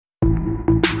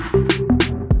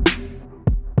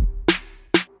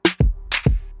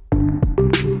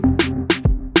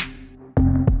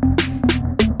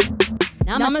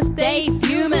Namaste,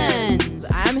 humans.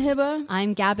 I'm Hiba.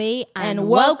 I'm Gabby. And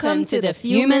welcome to the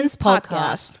Humans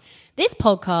Podcast. This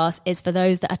podcast is for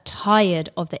those that are tired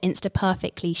of the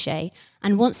Insta-perfect cliche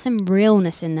and want some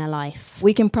realness in their life.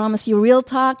 We can promise you real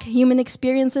talk, human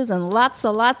experiences, and lots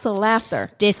of laughter.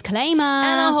 Disclaimer.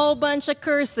 And a whole bunch of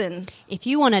cursing. If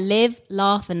you want to live,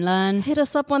 laugh, and learn, hit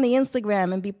us up on the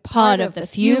Instagram and be part of the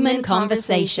human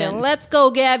conversation. Let's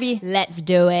go, Gabby. Let's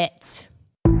do it.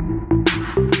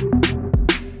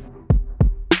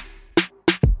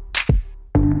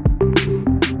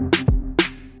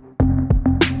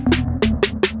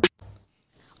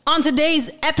 On today's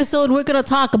episode, we're going to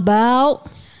talk about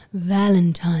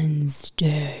Valentine's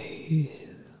Day.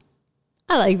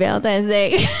 I like Valentine's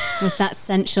Day. Was that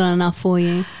sensual enough for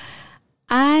you?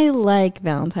 I like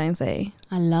Valentine's Day.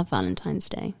 I love Valentine's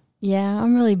Day. Yeah,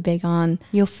 I'm really big on...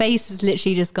 Your face has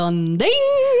literally just gone ding.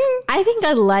 I think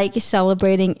I like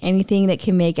celebrating anything that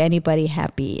can make anybody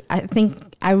happy. I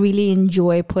think I really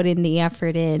enjoy putting the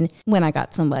effort in when I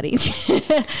got somebody.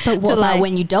 But what about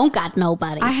when you don't got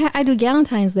nobody? I do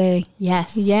Valentine's Day.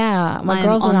 Yes. Yeah, my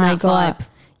girls and I go up.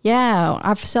 Yeah,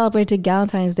 I've celebrated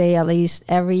Valentine's Day at least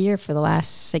every year for the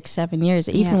last 6-7 years,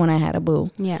 even when I had a boo.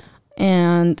 Yeah.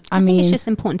 And I mean, think it's just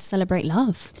important to celebrate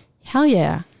love. Hell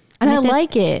yeah. And I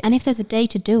like it. And if there's a day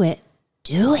to do it,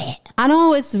 do it. I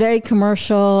know it's very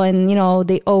commercial and, you know,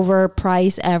 they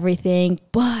overprice everything,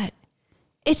 but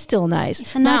it's still nice.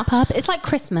 It's a nice purpose. It's like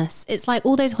Christmas. It's like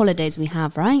all those holidays we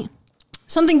have, right?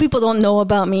 Something people don't know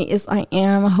about me is I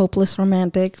am a hopeless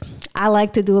romantic. I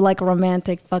like to do like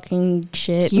romantic fucking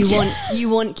shit. You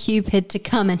want Cupid to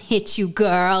come and hit you,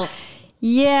 girl.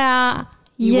 Yeah.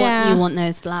 You want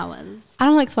those flowers. I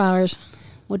don't like flowers.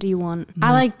 What do you want?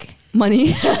 I like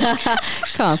money.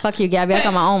 Come on, fuck you, Gabby. I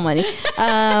got my own money.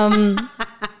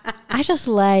 I just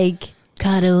like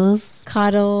cuddles.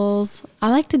 I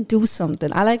like to do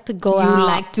something. I like to go out. You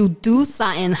like to do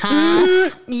something, huh?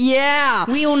 Yeah.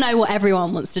 We all know what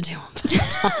everyone wants to do on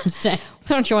Valentine's Day.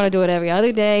 Don't you want to do it every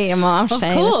other day? I'm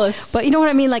saying. Of course. But you know what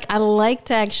I mean? Like, I like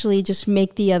to actually just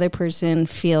make the other person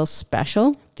feel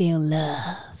special. Feel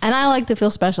love. And I like to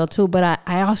feel special too, but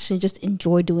I also just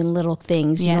enjoy doing little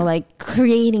things, you know, like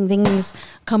creating things,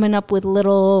 coming up with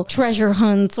little treasure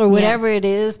hunts or whatever it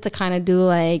is to kind of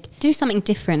do something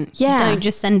different. Yeah. Don't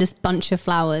just send us a bunch of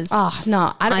flowers. Oh,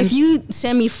 no. If you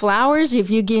send me flowers, if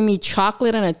you give me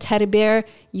chocolate and a teddy bear,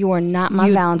 you are not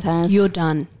my Valentine's. You're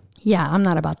done. Yeah, I'm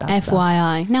not about that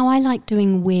FYI. stuff. Now, I like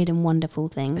doing weird and wonderful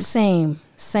things. Same.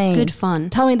 It's good fun.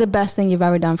 Tell me the best thing you've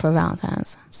ever done for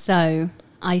Valentine's. So,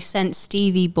 I sent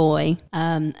Stevie Boy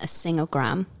a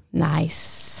singogram.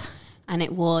 Nice. And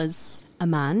it was a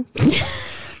man.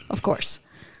 Of course.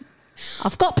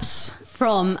 Of course.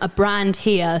 From a brand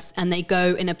here, and they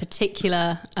go in a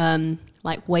particular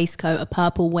like waistcoat, a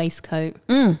purple waistcoat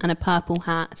and a purple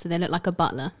hat. So they look like a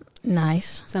butler.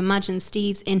 Nice. So imagine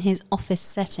Steve's in his office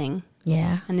setting.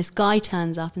 Yeah. And this guy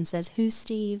turns up and says, "Who's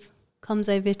Steve?" Comes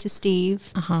over to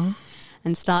Steve.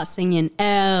 And starts singing,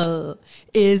 "L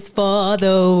is for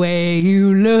the way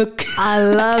you look." I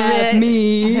love at it.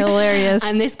 Me. Hilarious.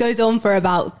 And this goes on for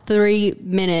about 3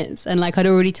 minutes. And like I'd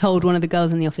already told one of the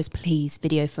girls in the office, please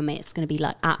video for me. It's going to be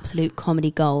like absolute comedy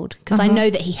gold. Because I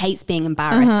know that he hates being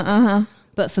embarrassed.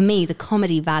 But for me, the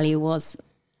comedy value was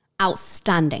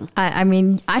outstanding. I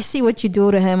mean, I see what you do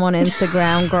to him on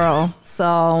Instagram, girl.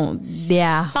 So,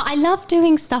 yeah. But I love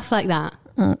doing stuff like that.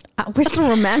 Where's the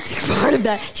romantic part of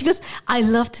that? She goes, I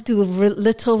love to do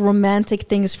little romantic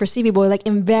things for Stevie Boy, like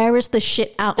embarrass the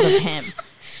shit out of him.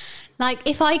 Like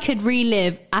if I could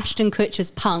relive Ashton Kutcher's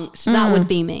Punk'd, that would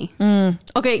be me.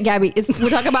 Okay, Gabby,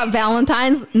 we're talking about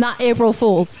Valentine's, not April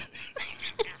Fools.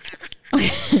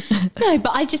 No,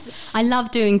 but I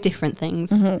love doing different things.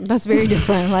 That's very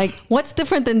different. Like, what's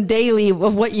different than daily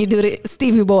of what you do to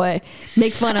Stevie Boy?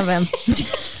 Make fun of him.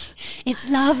 It's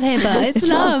love, Hiba. It's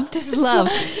love. This is love.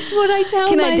 This is what I tell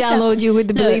Can myself. I download you with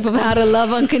the belief of how to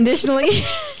love unconditionally?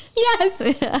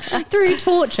 Yes. Through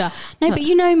torture. No, but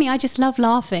you know me. I just love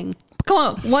laughing. Come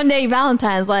on. One day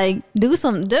Valentine's, like, do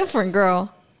something different,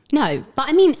 girl. No, but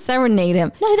I mean... Serenade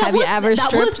him. No, that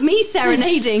that was me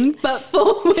serenading, but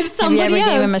with somebody else. Have you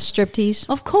ever gave him a striptease?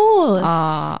 Of course.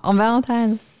 On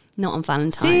Valentine's? Not on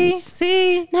Valentine's.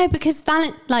 See? No, because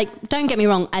don't get me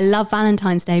wrong, I love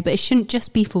Valentine's Day, but it shouldn't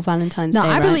just be for Valentine's Day, No,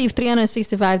 I right? believe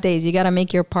 365 days, you got to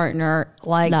make your partner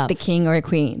like love. the king or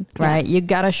queen, right? Yeah. You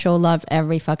got to show love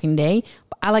every fucking day.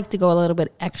 But I like to go a little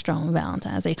bit extra on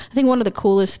Valentine's Day. I think one of the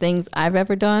coolest things I've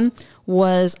ever done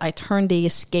was I turned the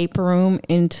escape room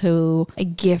into a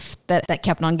gift that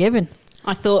kept on giving.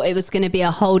 I thought it was going to be a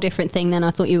whole different thing. Then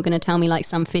I thought you were going to tell me like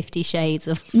some 50 Shades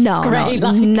of no, Grey.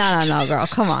 No, girl.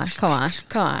 Come on.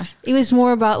 It was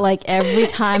more about like every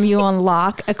time you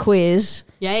unlock a quiz.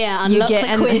 Yeah, unlock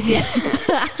the quiz.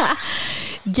 Yeah.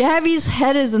 Gabby's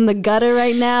head is in the gutter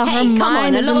right now. Hey, her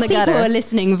mind is in the gutter. A lot of people are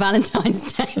listening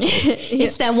Valentine's Day.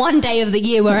 It's their one day of the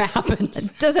year where it happens.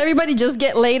 Does everybody just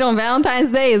get laid on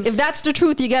Valentine's Day? If that's the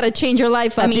truth, you got to change your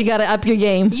life up. I mean, you got to up your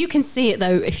game. You can see it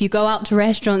though. If you go out to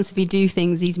restaurants, if you do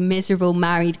things, these miserable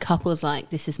married couples like,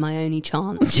 this is my only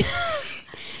chance.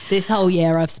 This whole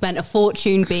year I've spent a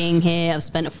fortune being here. I've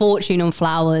spent a fortune on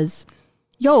flowers.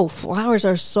 Yo, flowers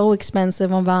are so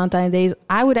expensive on Valentine's Days.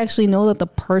 I would actually know that the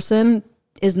person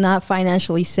is not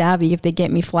financially savvy if they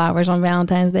get me flowers on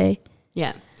Valentine's Day.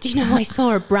 Yeah. Do you know, I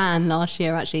saw a brand last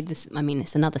year, actually,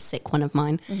 it's another sick one of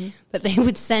mine, but they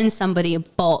would send somebody a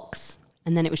box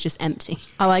and then it was just empty.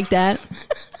 I like that.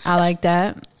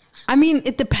 I mean,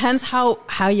 it depends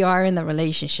how you are in the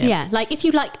relationship. Yeah. Like if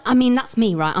you like, I mean, that's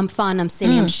me, right? I'm fun, I'm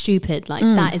silly, I'm stupid. Like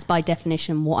that is by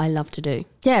definition what I love to do.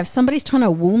 Yeah. If somebody's trying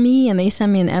to woo me and they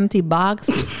send me an empty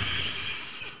box...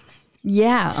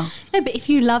 Yeah. No, but if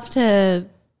you love to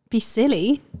be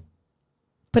silly.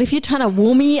 But if you're trying to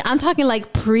woo me, I'm talking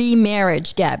like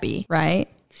pre-marriage, Gabby, right?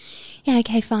 Yeah,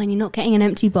 okay, fine. You're not getting an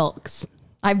empty box.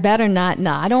 I better not.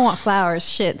 No, I don't want flowers.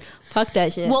 Shit. Fuck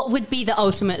that shit. What would be the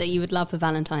ultimate that you would love for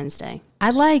Valentine's Day?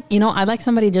 I'd like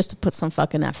somebody just to put some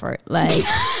fucking effort. Like...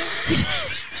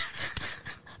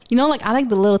 like I like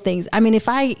the little things. I mean, if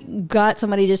I got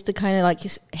somebody just to kind of like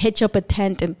hitch up a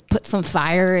tent and put some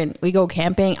fire and we go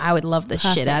camping, I would love the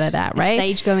shit out of that, right? Is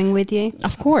Sage going with you?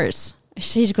 Of course.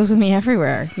 Sage goes with me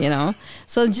everywhere,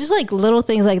 So just like little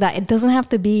things like that. It doesn't have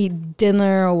to be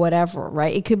dinner or whatever,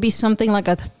 right? It could be something like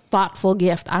a thoughtful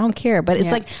gift. I don't care. But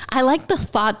it's like, I like the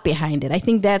thought behind it. I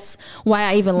think that's why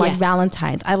I even like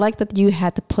Valentine's. I like that you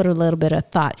had to put a little bit of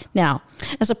thought. Now,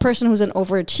 as a person who's an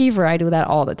overachiever, I do that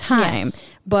all the time. Yes.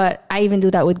 But I even do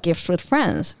that with gifts with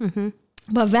friends. Mm-hmm.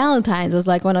 But Valentine's is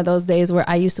like one of those days where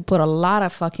I used to put a lot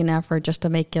of fucking effort just to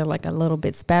make it like a little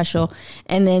bit special.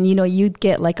 And then, you'd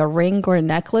get like a ring or a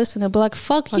necklace and it'd be like,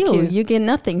 fuck you. You get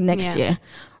nothing next year.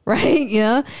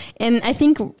 Right? And I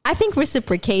think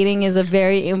reciprocating is a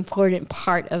very important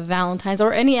part of Valentine's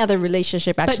or any other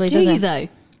relationship actually. But do you though?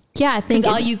 Yeah, I think.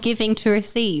 Are you giving to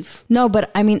receive? No, but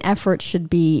I mean, effort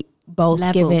should be both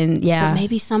level. Given. Yeah. But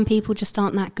maybe some people just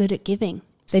aren't that good at giving.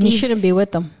 Then you shouldn't be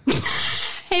with them.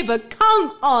 Hey, but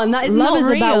come on, that is love not is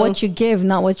real. About what you give,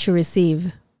 not what you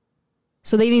receive.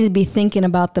 So they need to be thinking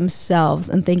about themselves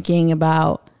and thinking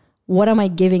about what am I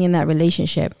giving in that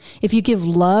relationship. If you give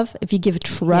love, if you give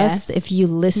trust, if you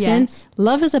listen,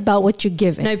 love is about what you're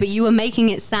giving. No, but you were making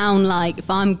it sound like if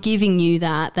I'm giving you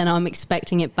that, then I'm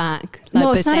expecting it back. Like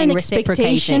no, it's not an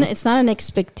expectation. It's not an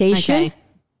expectation. Okay.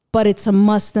 But it's a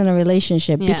must in a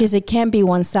relationship because it can't be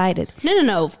one-sided.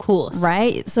 No, of course.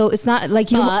 Right? So it's not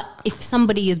like you... But if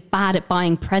somebody is bad at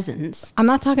buying presents... I'm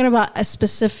not talking about a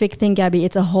specific thing, Gabby.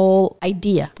 It's a whole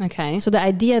idea. Okay. So the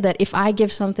idea that if I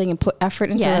give something and put effort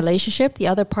into a relationship, the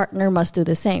other partner must do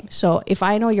the same. So if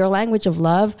I know your language of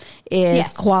love is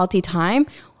quality time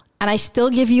and I still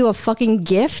give you a fucking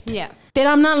gift... then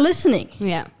I'm not listening.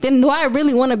 Yeah. Then do I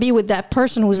really want to be with that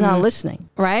person who's not listening,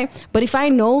 right? But if I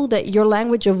know that your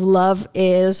language of love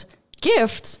is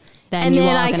gifts, then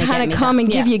I kind of come and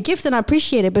give you a gift and I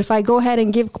appreciate it. But if I go ahead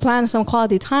and plan some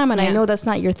quality time and I know that's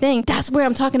not your thing, that's where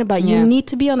I'm talking about. You need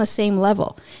to be on the same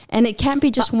level. And it can't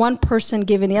be just one person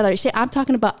giving the other. See, I'm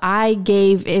talking about I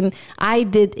did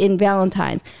in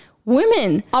Valentine's.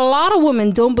 Women, a lot of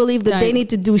women don't believe that they need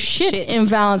to do shit in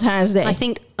Valentine's Day. I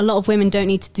think a lot of women don't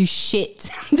need to do shit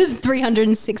the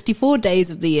 364 days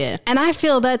of the year. And I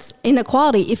feel that's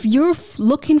inequality. If you're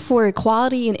looking for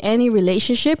equality in any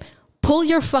relationship, pull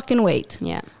your fucking weight.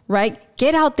 Yeah. Right?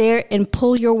 Get out there and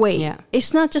pull your weight. Yeah.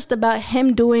 It's not just about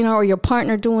him doing or your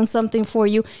partner doing something for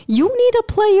you. You need to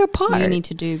play your part. You need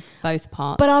to do both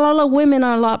parts. But a lot of women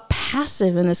are a lot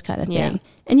passive in this kind of thing.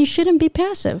 And you shouldn't be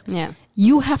passive. Yeah.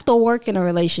 You have to work in a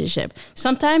relationship.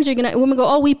 Sometimes women go,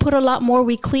 oh, we put a lot more,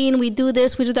 we clean, we do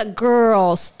this, we do that.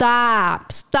 Girl,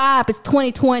 stop. It's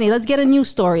 2020. Let's get a new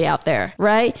story out there,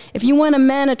 right? If you want a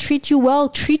man to treat you well,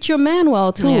 treat your man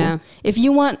well too. Yeah. If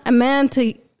you want a man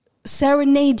to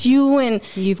serenade you and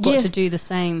you've got to do the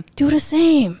same. Do the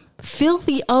same. Fill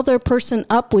the other person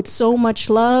up with so much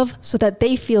love so that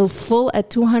they feel full at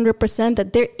 200%,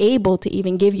 that they're able to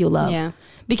even give you love. Yeah.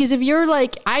 Because if you're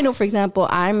like, I know, for example,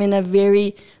 I'm in a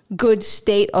very good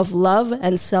state of love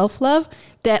and self-love,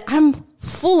 that I'm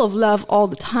full of love all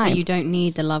the time. So you don't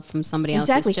need the love from somebody else.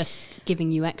 It's just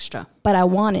giving you extra. But I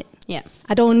want it. Yeah.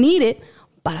 I don't need it,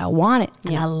 but I want it.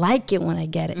 And I like it when I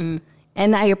get it.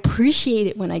 And I appreciate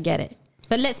it when I get it.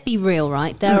 But let's be real,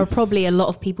 right? There are probably a lot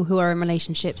of people who are in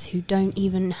relationships who don't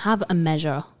even have a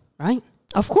measure, right?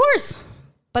 Of course.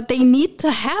 But they need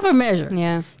to have a measure.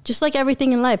 Yeah. Just like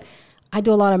everything in life. I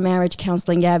do a lot of marriage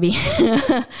counseling, Gabby.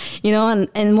 You know,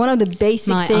 and one of the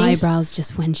basic things... My eyebrows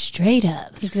just went straight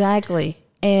up. Exactly.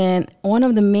 And one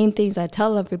of the main things I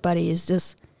tell everybody is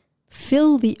just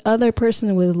fill the other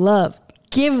person with love.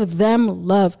 Give them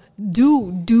love.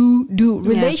 Do.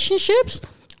 Relationships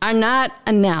are not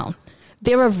a noun.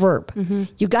 They're a verb. Mm-hmm.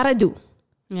 You got to do.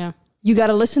 Yeah. You got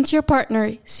to listen to your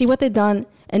partner, see what they've done,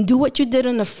 and do what you did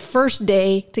on the first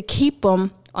day to keep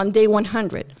them on day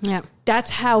 100. Yeah. That's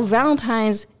how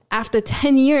Valentine's, after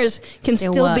 10 years, can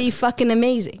still be fucking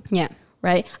amazing. Yeah.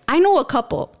 Right? I know a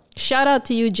couple. Shout out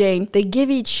to you, Jane. They give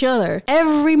each other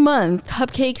every month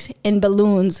cupcakes and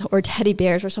balloons or teddy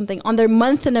bears or something on their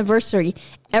month anniversary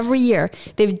every year.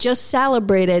 They've just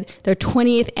celebrated their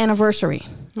 20th anniversary.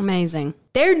 Amazing.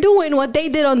 They're doing what they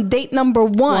did on date number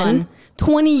one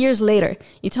 20 years later.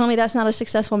 You tell me that's not a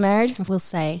successful marriage? I will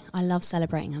say, I love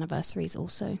celebrating anniversaries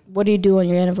also. What do you do on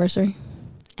your anniversary?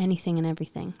 Anything and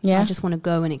everything. Yeah. I just want to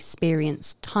go and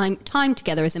experience time. Time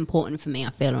together is important for me,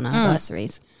 I feel, on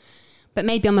anniversaries. But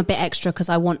maybe I'm a bit extra because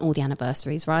I want all the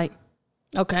anniversaries, right?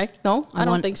 Okay. No, I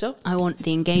don't think so. I want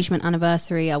the engagement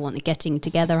anniversary. I want the getting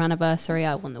together anniversary.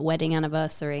 I want the wedding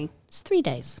anniversary. It's 3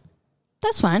 days.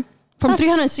 That's fine. From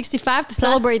 365 to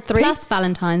celebrate 3? Plus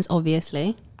Valentine's,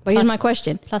 obviously. But here's my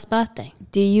question. Plus birthday.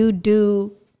 Do you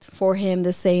do for him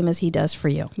the same as he does for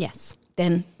you? Yes.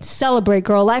 Then celebrate,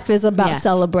 girl. Life is about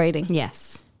celebrating.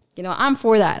 Yes. You know, I'm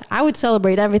for that. I would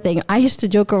celebrate everything. I used to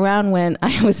joke around when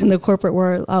I was in the corporate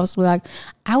world. I was like,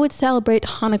 I would celebrate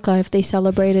Hanukkah if they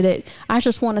celebrated it. I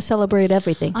just want to celebrate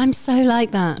everything. I'm so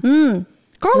like that. Girl,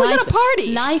 we got a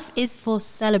party. Life is for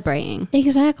celebrating.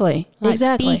 Exactly. Like,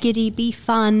 exactly. Be giddy, be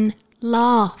fun,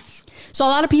 laugh. So a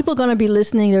lot of people are going to be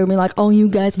listening. They're going to be like, oh, you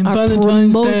guys are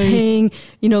Valentine's promoting,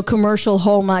 Day. Commercial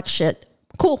Hallmark shit.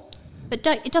 Cool. But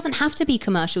it doesn't have to be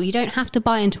commercial. You don't have to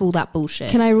buy into all that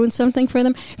bullshit. Can I ruin something for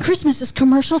them? Christmas is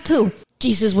commercial too.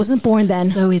 Jesus wasn't born then.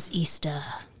 So is Easter.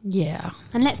 Yeah.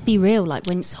 And let's be real,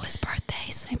 So is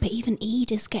birthdays. No, but even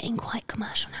Eid is getting quite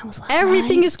commercial now as well.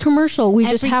 Everything is commercial. We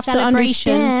just have to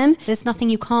understand. There's nothing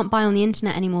you can't buy on the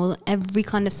internet anymore. Every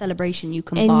kind of celebration you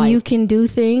can and buy. And you can do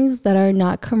things that are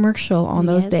not commercial on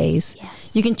those days.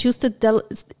 Yes. You can choose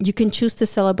to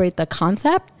celebrate the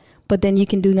concept, but then you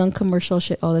can do non-commercial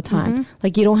shit all the time. Mm-hmm.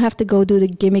 Like you don't have to go do the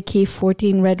gimmicky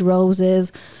 14 red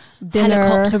roses, dinner.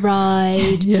 Helicopter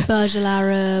ride, Burj Al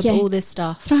Arab, all this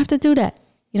stuff. You don't have to do that.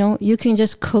 You can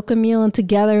just cook a meal and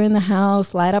together in the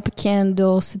house, light up a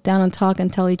candle, sit down and talk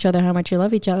and tell each other how much you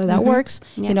love each other. That works.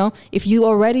 Yeah. If you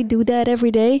already do that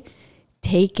every day,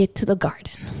 take it to the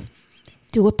garden.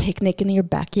 Do a picnic in your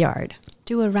backyard.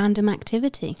 Do a random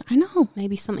activity. I know.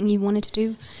 Maybe something you wanted to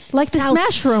do. Like the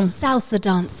Smash Room. Salsa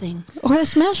dancing. Or the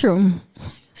Smash Room.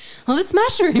 Oh, the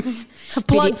Smash Room.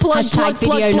 Plug,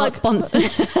 video not sponsored.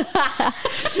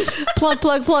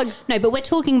 plug. No, but we're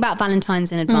talking about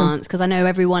Valentine's in advance because I know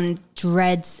everyone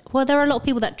dreads. Well, there are a lot of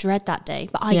people that dread that day,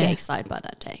 but I get excited by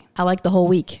that day. I like the whole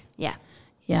week. Yeah.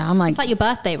 Yeah, I'm like... It's like your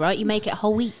birthday, right? You make it a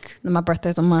whole week. My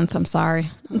birthday's a month. I'm sorry.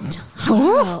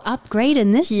 Oh,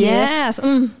 upgrading this year. Yes.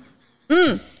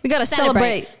 We got to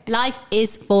celebrate. Life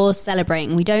is for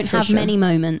celebrating. We don't have many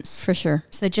moments. For sure.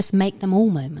 So just make them all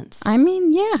moments. I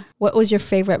mean, yeah. What was your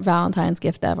favorite Valentine's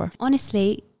gift ever?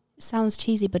 Honestly, it sounds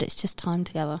cheesy, but it's just time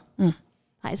together.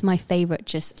 That is my favorite,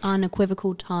 just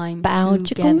unequivocal time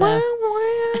together.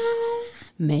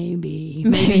 Maybe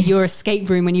your escape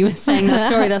room when you were saying that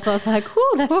story. That's why I was like,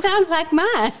 "Ooh, that sounds like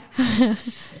mine."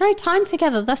 No, time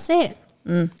together. That's it.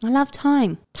 I love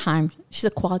time. Time. She's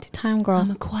a quality time girl.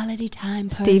 I'm a quality time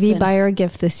person. Stevie, buy her a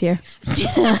gift this year.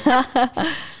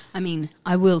 I mean,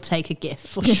 I will take a gift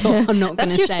for sure. I'm not going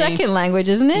to say. That's your second language,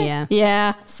 isn't it? Yeah.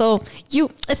 Yeah. So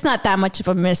it's not that much of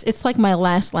a miss. It's like my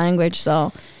last language.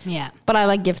 So yeah. But I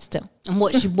like gifts too. And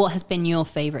what has been your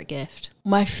favorite gift?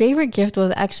 My favorite gift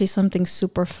was actually something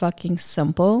super fucking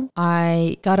simple.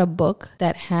 I got a book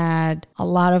that had a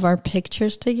lot of our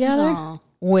pictures together. Aww.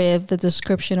 With the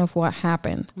description of what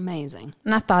happened. Amazing.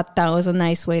 And I thought that was a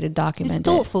nice way to document it. It's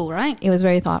thoughtful, right? It was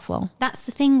very thoughtful. That's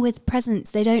the thing with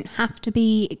presents. They don't have to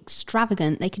be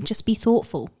extravagant. They can just be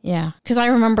thoughtful. Yeah. Because I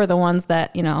remember the ones that,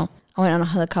 I went on a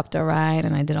helicopter ride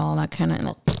and I did all that kind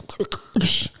of...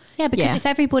 Yeah, because if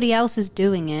everybody else is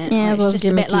doing it, it's just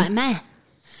a bit like meh.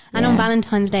 And on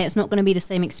Valentine's Day, it's not going to be the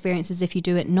same experience as if you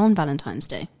do it non-Valentine's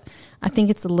Day. I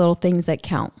think it's the little things that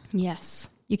count. Yes.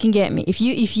 You can get me. If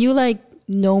you like...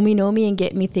 know me and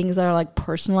get me things that are like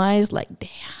personalized, like damn.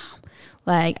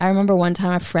 Like I remember one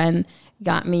time a friend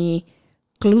got me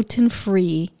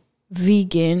gluten-free,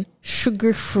 vegan,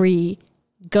 sugar-free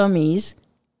gummies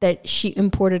that she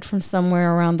imported from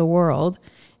somewhere around the world.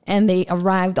 And they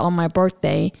arrived on my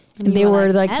birthday. And they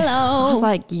were like, hello. I was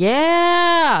like,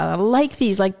 yeah, I like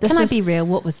these. Like, this Can I is be real?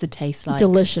 What was the taste like?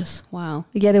 delicious. Wow.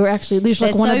 Yeah, they were actually, these were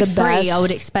like one of the best. I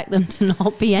would expect them to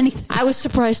not be anything. I was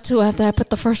surprised too after I put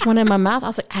the first one in my mouth. I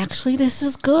was like, actually, this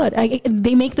is good.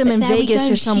 They make them in Vegas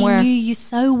or somewhere. She knew you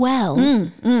so well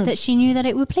that she knew that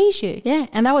it would please you. Yeah,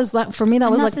 and that was like, for me, that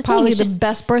was like probably the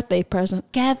best birthday present.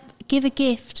 Give a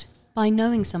gift by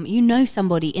knowing somebody. You know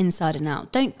somebody inside and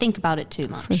out. Don't think about it too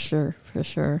much. For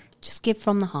sure. Just give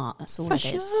from the heart. That's all it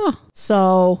is.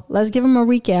 So let's give them a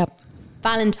recap.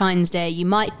 Valentine's Day, you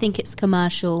might think it's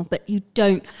commercial, but you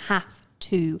don't have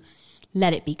to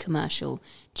let it be commercial.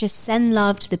 Just send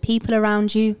love to the people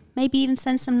around you. Maybe even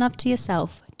send some love to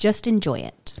yourself. Just enjoy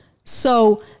it.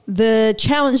 So the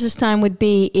challenge this time would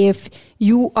be, if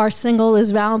you are single this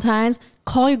Valentine's,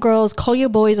 call your girls, call your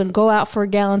boys, and go out for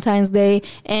Valentine's Day.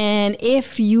 And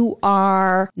if you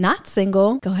are not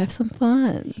single, go have some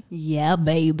fun. Yeah,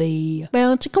 baby.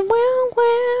 Well, chicka,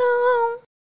 well.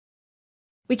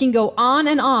 We can go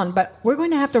on, but we're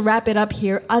going to have to wrap it up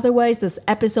here. Otherwise, this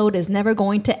episode is never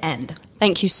going to end.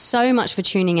 Thank you so much for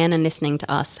tuning in and listening to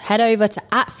us. Head over to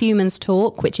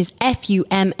 @Fumans_Talk, which is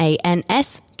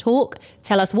FUMANS Talk.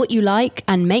 Tell us what you like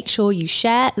and make sure you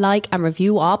share, like, and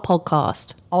review our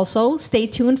podcast. Also, stay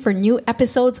tuned for new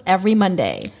episodes every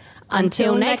Monday.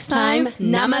 Until next time,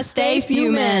 Namaste,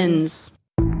 Fumans.